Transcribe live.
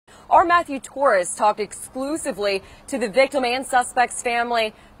Our Matthew Torres talked exclusively to the victim and suspect's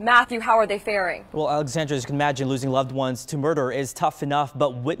family. Matthew, how are they faring? Well, Alexandra, as you can imagine, losing loved ones to murder is tough enough,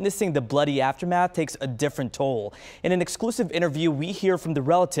 but witnessing the bloody aftermath takes a different toll. In an exclusive interview, we hear from the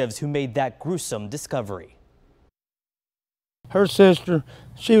relatives who made that gruesome discovery. Her sister,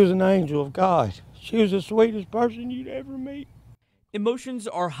 she was an angel of God. She was the sweetest person you'd ever meet. Emotions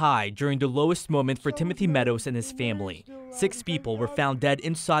are high during the lowest moment for Timothy Meadows and his family. 6 people were found dead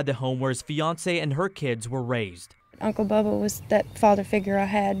inside the home where his fiancee and her kids were raised. Uncle Bubba was that father figure I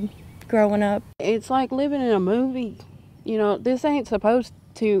had growing up. It's like living in a movie. You know, this ain't supposed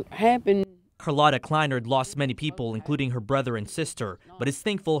to happen. Carlotta Kleinard lost many people, including her brother and sister, but is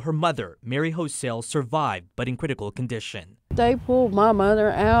thankful her mother, Mary Hosell, survived, but in critical condition. They pulled my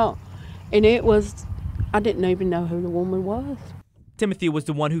mother out, and I didn't even know who the woman was. Timothy was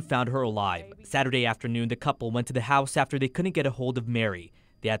the one who found her alive. Saturday afternoon, the couple went to the house after they couldn't get a hold of Mary.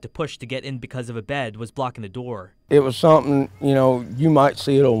 They had to push to get in because of a bed was blocking the door. It was something, you know, you might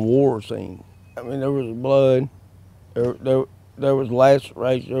see it on war scene. I mean, there was blood, there was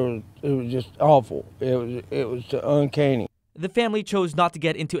laceration, it was just awful. It was uncanny. The family chose not to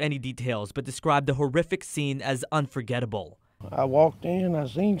get into any details, but described the horrific scene as unforgettable. I walked in, I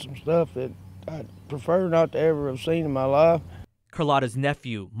seen some stuff that I'd prefer not to ever have seen in my life. Carlotta's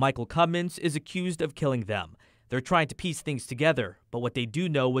nephew, Michael Cummins, is accused of killing them. They're trying to piece things together, but what they do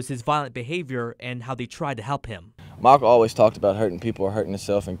know was his violent behavior and how they tried to help him. Michael always talked about hurting people or hurting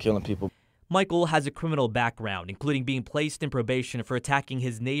himself and killing people. Michael has a criminal background, including being placed in probation for attacking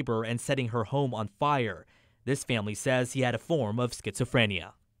his neighbor and setting her home on fire. This family says he had a form of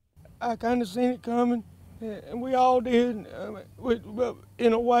schizophrenia. I kind of seen it coming, and we all did.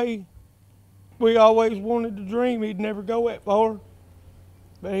 In a way, we always wanted to dream he'd never go that far,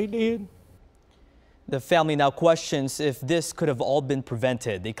 but he did. The family now questions if this could have all been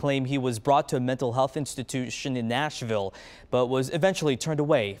prevented. They claim he was brought to a mental health institution in Nashville, but was eventually turned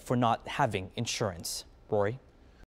away for not having insurance. Rory?